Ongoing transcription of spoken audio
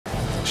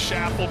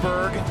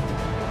Schaffelberg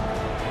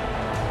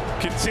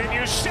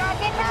continues.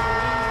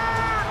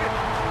 Schaffelberg!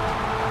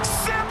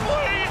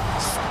 Simply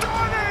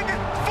stunning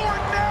for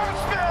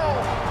Nashville!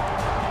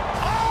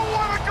 Oh,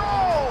 what a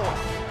goal!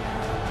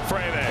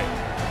 Frede.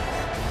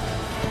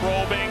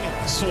 Probing.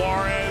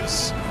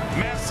 Suarez.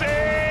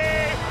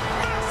 Messi!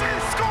 Messi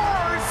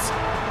scores!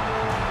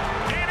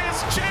 In his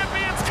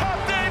Champions Cup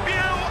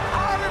debut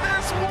out of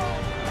this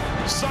world!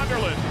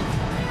 Sunderland.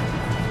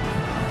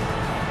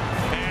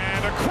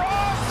 And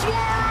across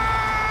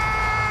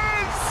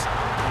Suarez!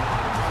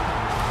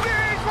 The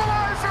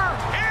equalizer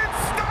in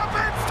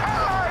stoppage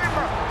time!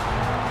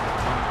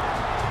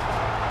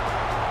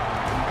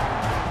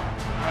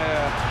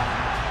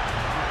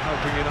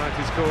 Hoping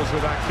United scores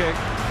with that kick.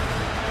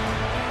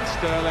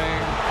 Sterling,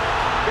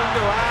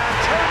 Gundogan,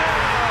 2-0!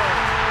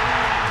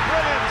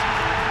 Brilliant!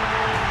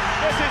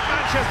 This is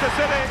Manchester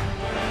City.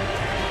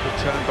 Good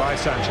turn by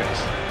Sanchez.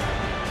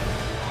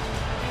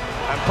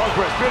 And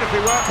progress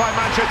beautifully worked by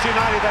Manchester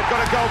United. They've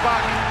got to go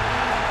back.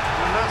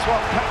 And that's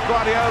what Pep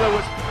Guardiola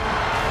was.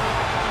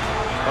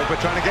 Pogba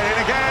trying to get in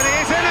again.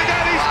 He's in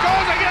again. He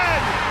scores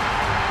again.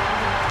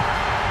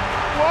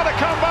 What a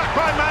comeback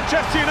by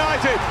Manchester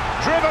United,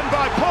 driven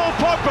by Paul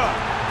Pogba.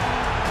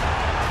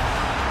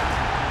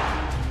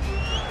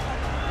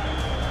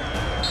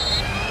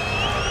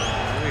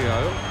 There we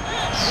go.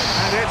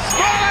 And it's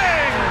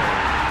Smalling!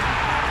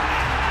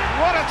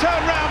 What a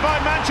turnaround by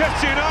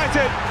Manchester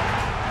United.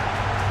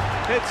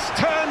 It's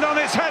turned on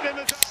its head in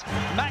the...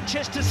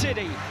 Manchester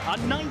City are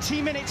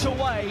 90 minutes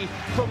away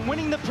from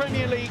winning the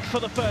Premier League for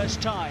the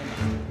first time.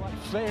 Right,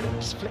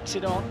 Felix flicks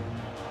it on.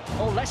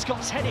 Oh,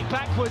 Lescott's headed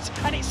backwards,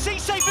 and it's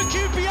Cisse for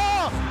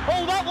QPR!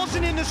 Oh, that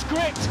wasn't in the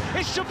script.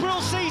 It's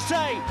Jabril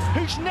Cisse,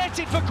 who's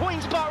netted for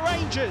Queen's Park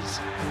Rangers.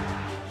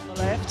 On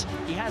the left,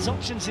 he has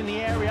options in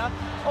the area.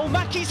 Oh,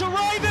 Mackey's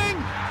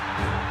arriving!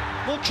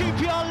 Will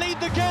QPR lead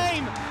the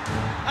game?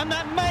 And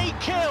that may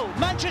kill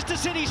Manchester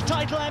City's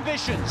title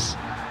ambitions.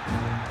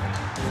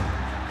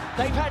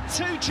 They've had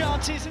two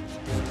chances.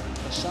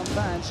 For some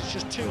fans, it's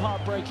just too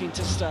heartbreaking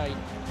to stay.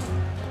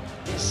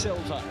 Here's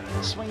Silva,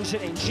 swings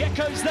it in.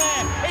 Dzeko's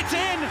there, it's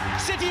in!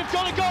 City have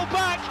got to go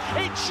back,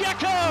 it's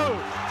Dzeko!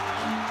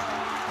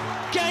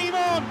 Game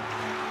on!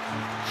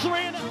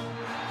 3-0.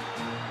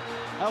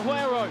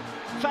 Aguero,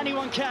 if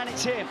anyone can,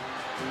 it's him.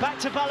 Back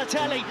to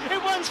Balotelli, it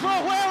runs for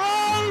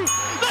Aguero!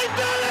 They've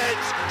done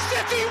it!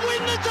 City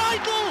win the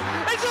title!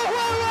 It's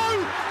Aguero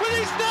with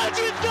his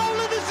 30th goal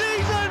of the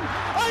season!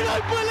 I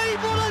don't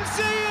believe what I'm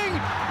seeing!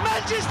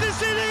 Manchester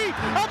City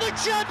are the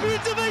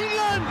champions of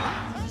England!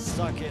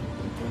 Stuck in.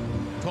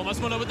 Thomas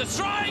Muller with the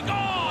strike!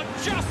 Oh,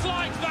 just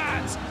like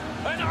that!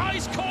 An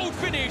ice-cold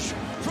finish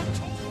from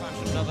top.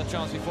 Another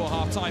chance before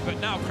half-time, but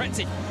now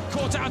Kretzi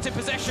caught out in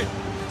possession.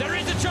 There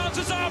is a chance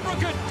for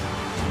Saarbrücken!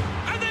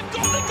 And they've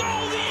got the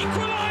goal, the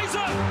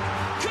equaliser!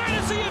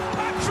 Courtesy of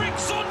Patrick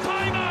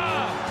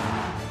Sonpheimer!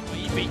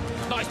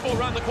 Nice ball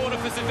round the corner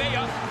for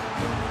Sevilla.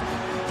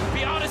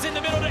 Piana's in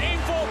the middle to aim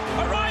for.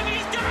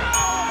 O'Reilly's goal!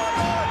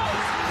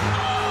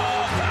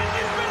 Oh, can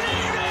you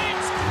believe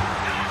it?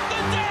 At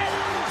the death,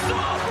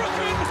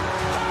 Saarbrücken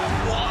have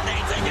won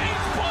it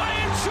against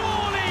Bayern,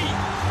 surely!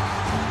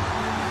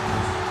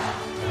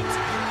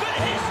 But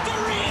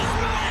history is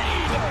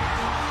made!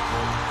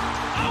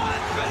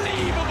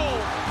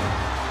 Unbelievable!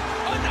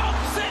 An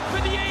upset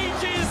for the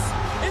ages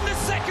in the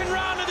second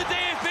round of the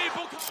DFB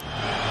Pokal.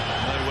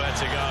 Nowhere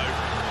to go.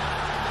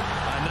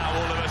 And now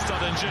all of a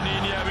sudden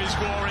Juninho is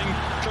scoring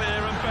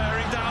clear and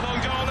bearing down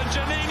on goal, and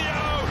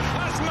Juninho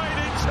has made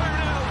it 2-0.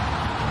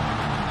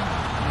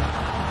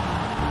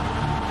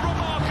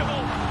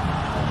 Remarkable.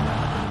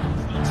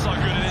 Not so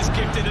good, and it's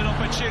gifted an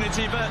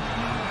opportunity, but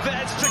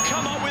there's to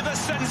come up with a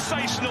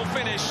sensational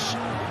finish.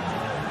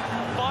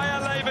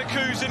 Bayer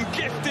Leverkusen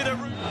gifted a...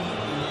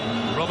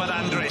 Robert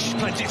Andrich,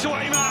 plenty to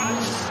aim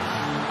at.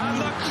 And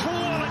the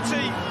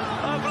quality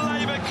of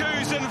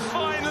Leverkusen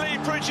finally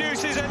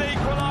produces an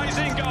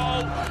equalising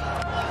goal.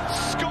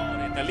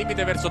 Al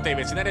limite verso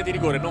Tevez, in area di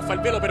rigore, non fa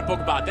il velo per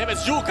Pogba.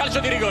 Tevez giù, calcio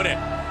di rigore.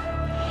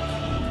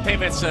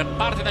 Tevez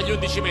parte dagli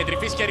 11 metri,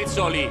 fischia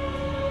Rizzoli.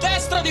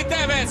 Destro di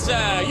Tevez,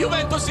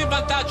 Juventus in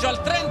vantaggio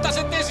al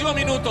 37esimo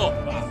minuto.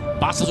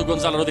 Passa su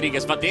Gonzalo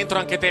Rodriguez, va dentro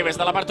anche Tevez,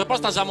 dalla parte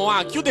opposta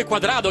Samoa, chiude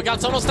Quadrado,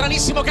 calza uno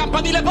stranissimo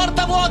campanile,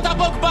 porta vuota,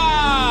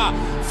 Pogba!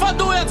 Fa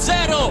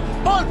 2-0,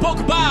 Paul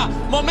Pogba,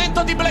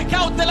 momento di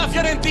blackout della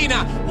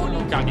Fiorentina.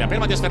 Non cambia, per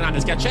Matias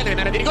Fernandez che accelera in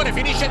area di rigore,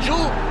 finisce giù,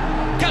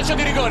 calcio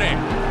di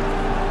rigore.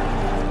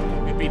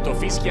 Pepito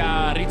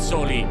fischia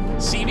Rizzoli,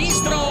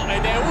 sinistro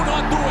ed è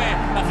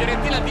 1-2, la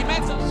Fiorentina di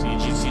mezzo.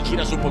 Si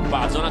gira su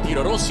Pogba, zona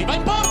tiro, Rossi va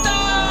in porta!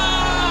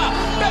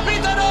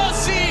 Pepito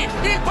Rossi,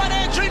 il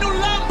pareggio in un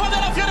lampo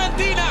della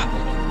Fiorentina.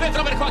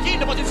 Dentro per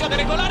Joaquin, posizione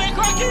regolare,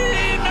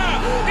 Joaquin!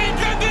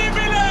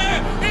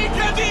 Incredibile!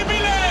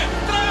 Incredibile!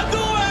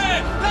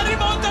 3-2, la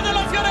rimonta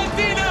della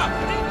Fiorentina!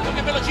 Che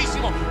è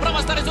velocissimo, prova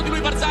a stare su di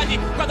lui Barzagli,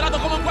 Quadrato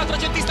come un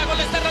quattrocentista con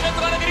l'esterno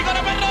dentro l'area di rigore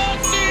per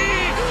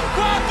Rossi!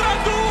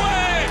 4-2!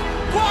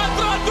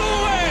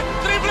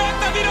 4-2,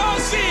 tripletta di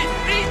Rossi,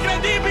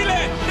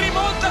 incredibile,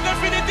 rimonta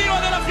definitiva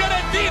della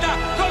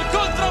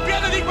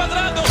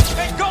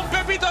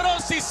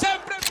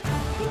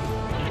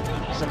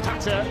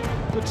better.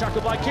 Good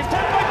tackle by Kim.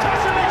 By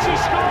Pasalic, he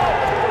scored!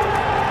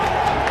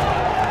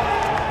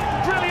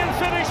 Brilliant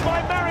finish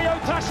by Mario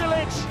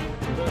Pasalic.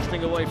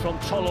 Bursting away from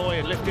Toloi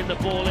and lifting the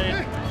ball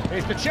in.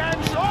 Here's the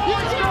chance. Oh,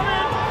 it's gone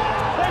in!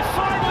 They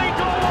finally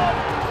go on!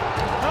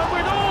 And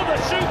with all the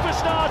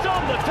superstars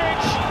on the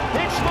pitch,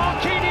 it's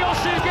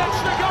Marquinhos who gets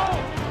the goal.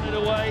 It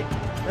away.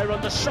 They're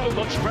under so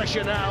much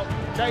pressure now.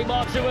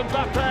 Neymar to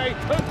Mbappe.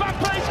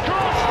 Mbappe's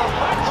cross!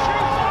 And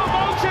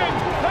Choupo-Moting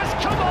has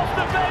come off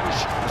the bench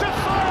to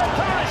fire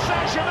Paris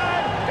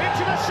Saint-Germain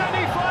into the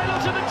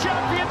semi-finals of the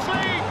Champions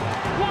League.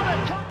 What a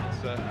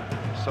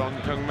Son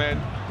Heung-min.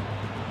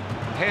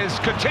 Here's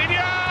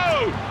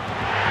Coutinho!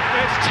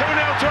 It's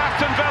 2-0 to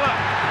Aston Villa.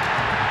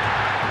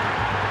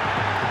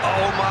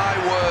 Oh my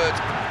word.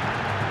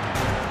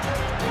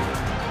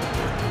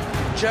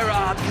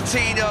 Gerard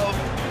Coutinho.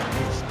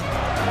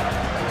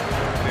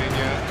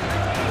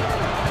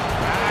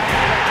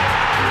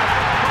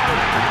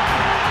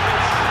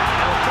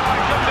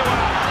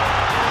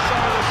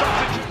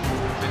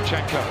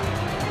 Zinchenko.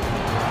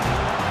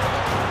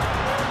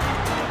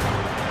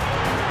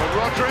 For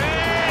Rodri.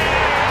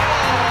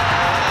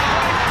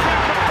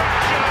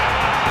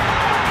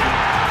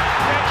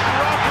 It's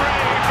Rodri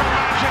from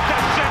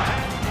Manchester City.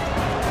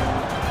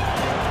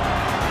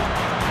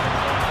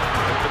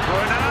 De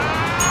Bruyne.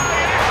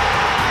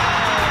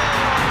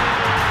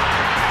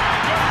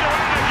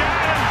 Gundogan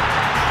again.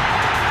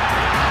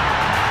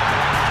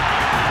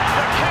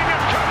 The king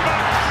of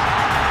comebacks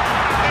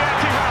at the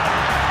Etihad.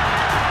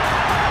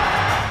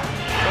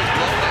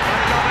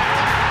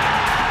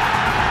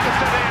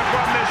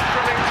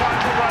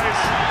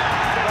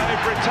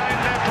 They've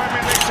retained their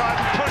Premier League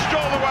title, pushed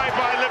all the way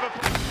by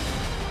Liverpool.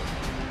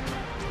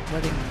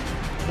 Reading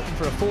looking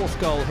for a fourth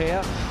goal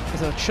here.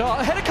 There's a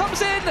shot. Header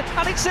comes in,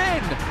 and it's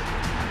in.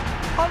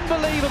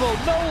 Unbelievable.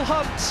 Noel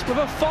Hunt with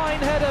a fine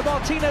header.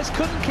 Martinez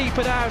couldn't keep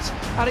it out,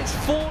 and it's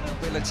 4-0.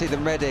 Ability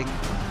than Reading.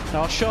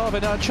 Now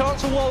Sharvin, a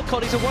chance for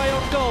Walcott. He's away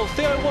on goal.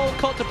 Theo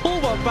Walcott to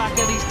pull one back,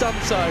 and he's done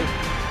so.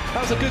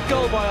 That was a good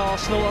goal by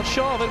Arsenal.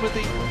 Sharvin with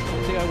the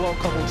Theo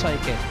Walcott will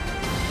take it.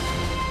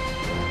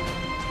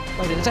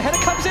 There's a header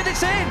comes in,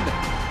 it's in!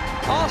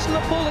 Arsenal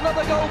pull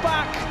another goal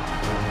back.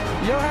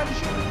 Johan.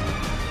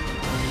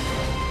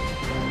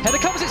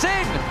 Header comes, it's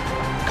in!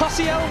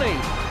 Koscielny.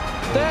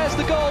 There's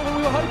the goal that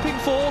we were hoping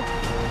for.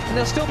 And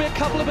there'll still be a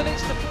couple of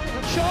minutes to...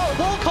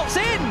 Walcott's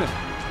in!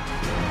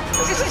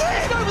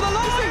 It's over the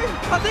line!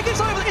 I think it's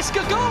over. It's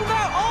a goal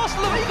now.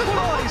 Arsenal have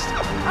equalised.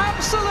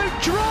 Absolute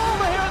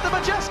drama here at the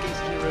Majeski's.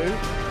 Giroud.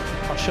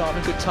 Oh,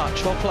 Sharman, good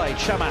touch. Well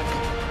played. Shamak.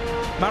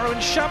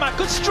 Marouane Chamakh,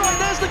 good strike.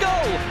 There's the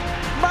goal.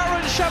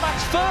 Marouane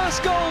Chamakh's first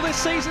goal this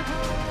season.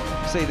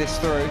 See this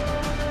through.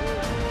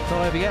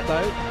 Not over yet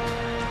though.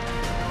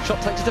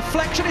 Shot takes a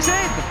deflection, it's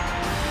in!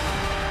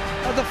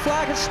 And the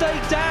flag has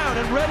stayed down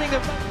and Reading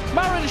have...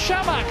 Marouane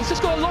Chamakh has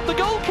just got to lob the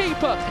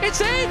goalkeeper.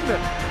 It's in!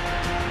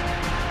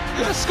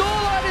 The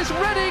scoreline is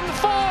Reading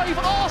 5,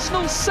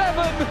 Arsenal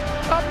 7,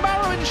 and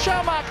Marouane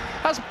Chamakh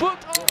has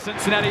booked...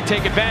 Cincinnati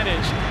take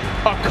advantage.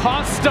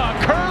 Acosta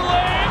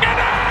curling and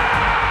in!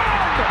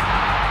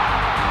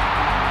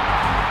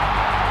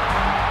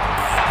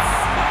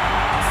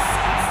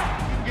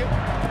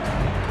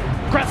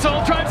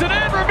 Gressel drives it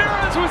in,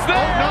 Ramirez was there,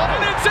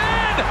 and it's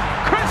in!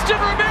 Christian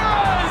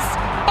Ramirez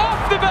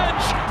off the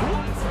bench!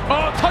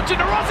 Oh, touching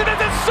to Rossington,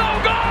 it's so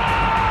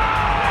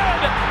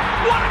good!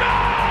 What a goal!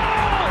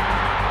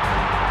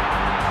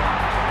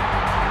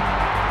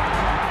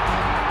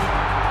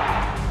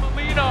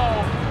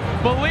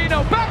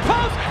 Molino, back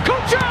post,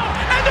 Cucho,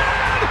 and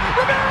then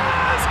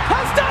Ramirez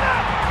has done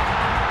it!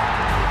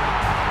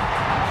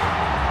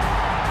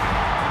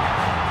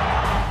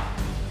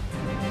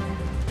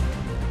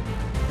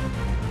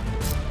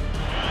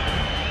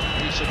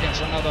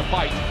 Gets another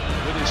bite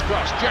with his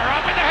cross.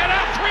 Gerrard with the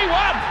header, 3-1.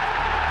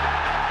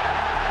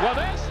 Well,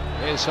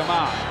 here's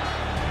Hamar.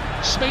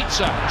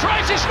 Smeetser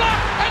tries his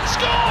luck and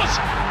scores.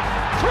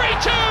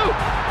 3-2.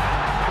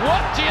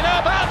 What do you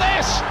know about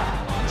this?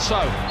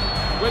 So,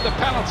 with the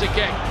penalty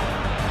kick.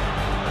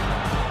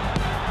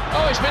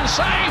 Oh, it's been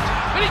saved,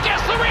 but he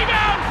gets the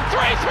rebound.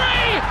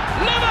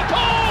 3-3.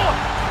 Liverpool,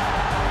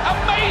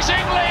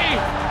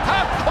 amazingly,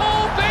 have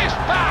pulled this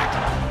back.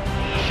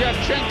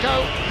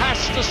 Shevchenko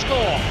has to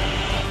score.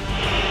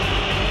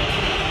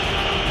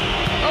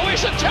 Oh,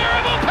 it's a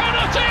terrible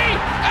penalty,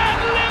 and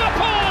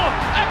Liverpool,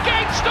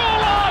 against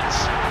all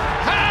odds,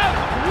 have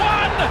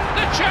won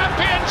the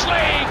Champions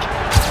League.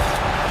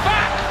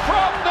 Back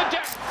from the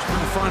deck.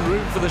 Trying to find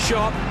room for the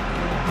shot.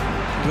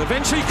 Will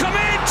eventually come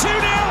in. 2-0.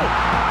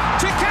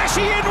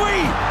 Takashi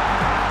Inui.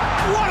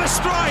 What a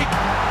strike!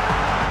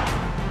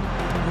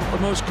 Not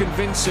the most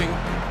convincing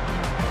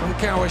from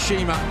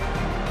Kawashima.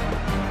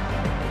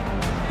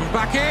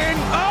 Back in.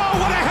 Oh,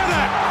 what a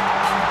header!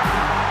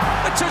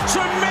 It's a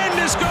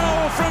tremendous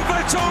goal from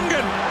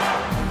Vertonghen.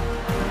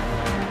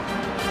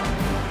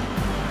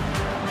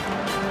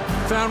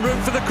 Found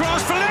room for the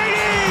cross for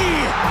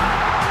Lady.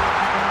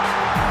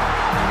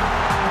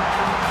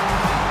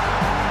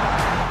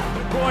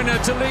 De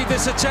Bruyne to lead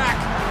this attack.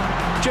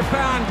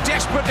 Japan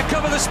desperate to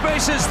cover the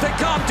spaces. They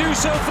can't do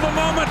so for the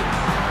moment.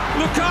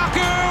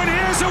 Lukaku, and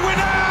here's a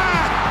winner!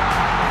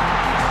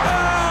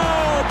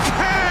 Oh,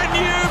 can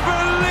you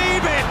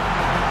believe it?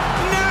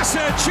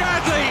 Nasser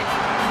Chadli.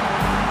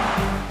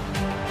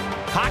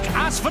 Hack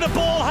asks for the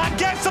ball, Hack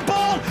gets the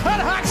ball,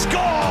 and Hack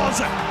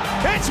scores!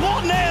 It's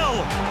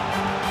 1-0!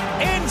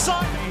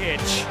 Inside the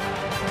hitch.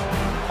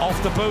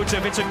 Off the boot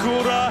of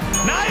Itakura.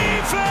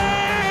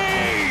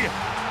 Naifi!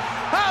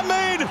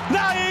 Amin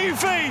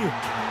Naifi!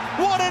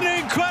 What an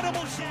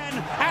incredible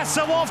Shen, as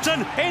so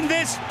often in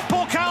this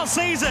Pokal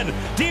season.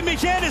 Di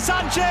Michele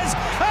Sanchez,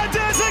 and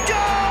there's a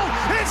goal!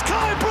 It's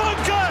Kai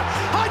Brunker!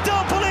 I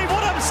don't believe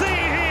what I'm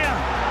seeing here!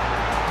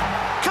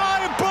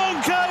 Kai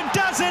Brunker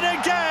does it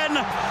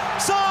again!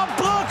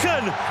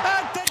 Saarbrücken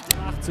at the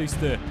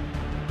 80.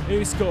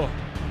 Isco.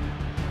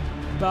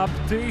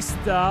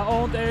 Baptista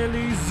und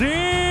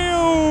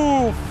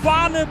Eliseu.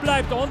 Vorne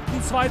bleibt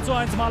unten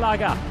 2:1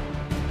 Malaga.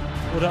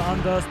 Oder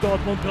anders,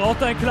 Dortmund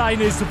braucht ein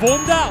kleines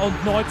Wunder und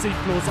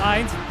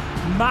 90+1.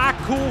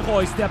 Marco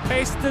Reus, der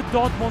beste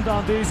Dortmunder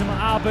an diesem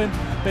Abend,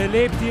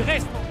 belebt die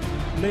Rest.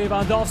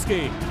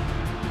 Lewandowski,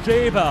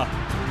 Schäber,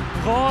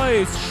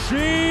 Reus,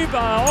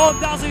 Schieber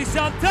und das ist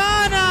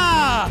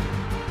Santana!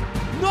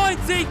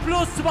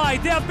 90+2,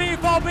 der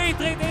BVB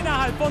dreht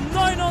innerhalb von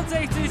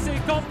 69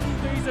 Sekunden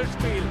dieses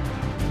Spiel.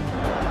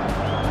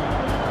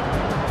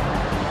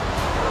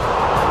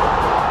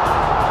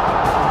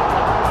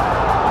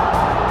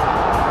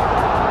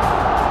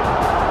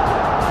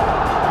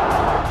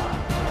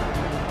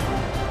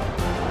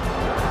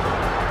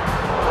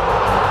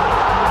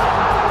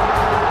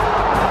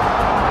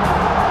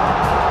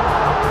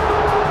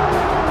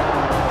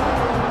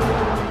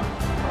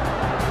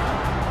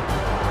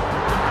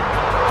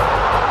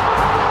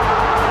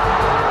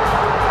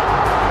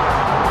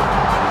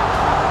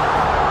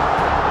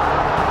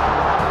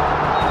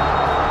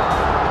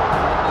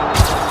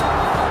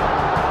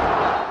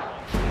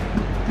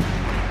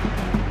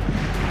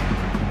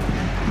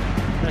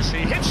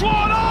 He hits one!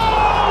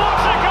 Oh,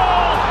 what a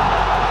goal!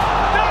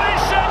 That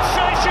is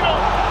sensational!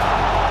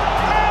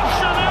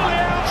 Absolutely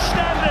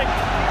outstanding!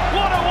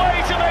 What a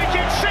way to make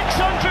it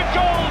 600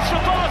 goals for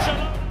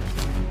Barcelona!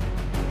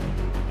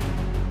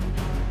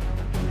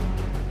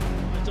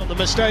 On the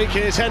mistake,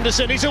 here's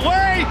Henderson, he's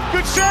away!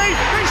 Good save!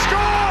 He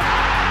scored!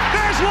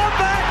 There's one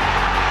back!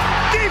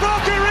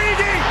 Divock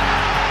Origi!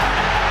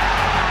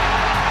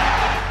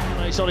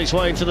 He's on his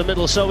way into the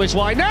middle, so is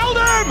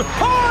Wijnaldum!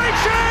 Oh,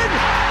 it's in!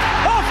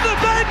 Off the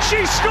bench,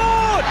 he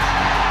scored!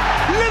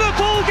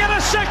 Liverpool get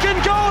a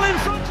second goal in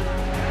front.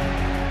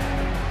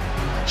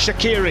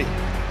 Shaqiri.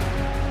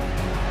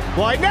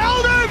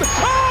 Wijnaldum!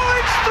 Oh,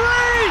 it's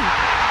 3!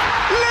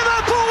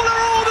 Liverpool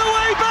are all the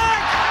way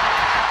back!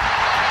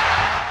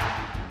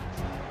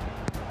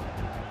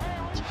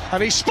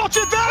 And he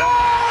spotted that!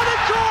 Oh, the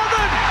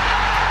corner!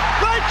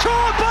 They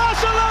caught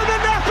Barcelona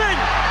napping!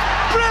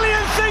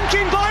 Brilliant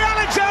thinking by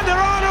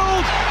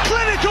Alexander-Arnold!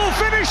 Clinical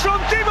finish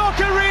from Divock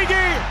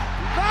Origi!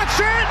 That's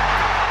it!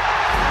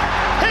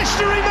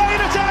 History made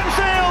at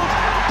Anfield!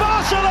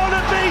 Barcelona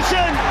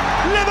beaten!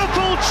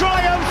 Liverpool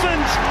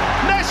triumphant!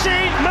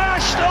 Messi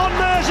mashed on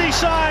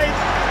Merseyside!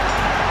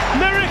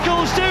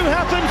 Miracles do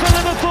happen for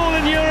Liverpool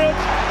in Europe,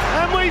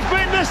 and we've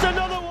witnessed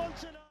another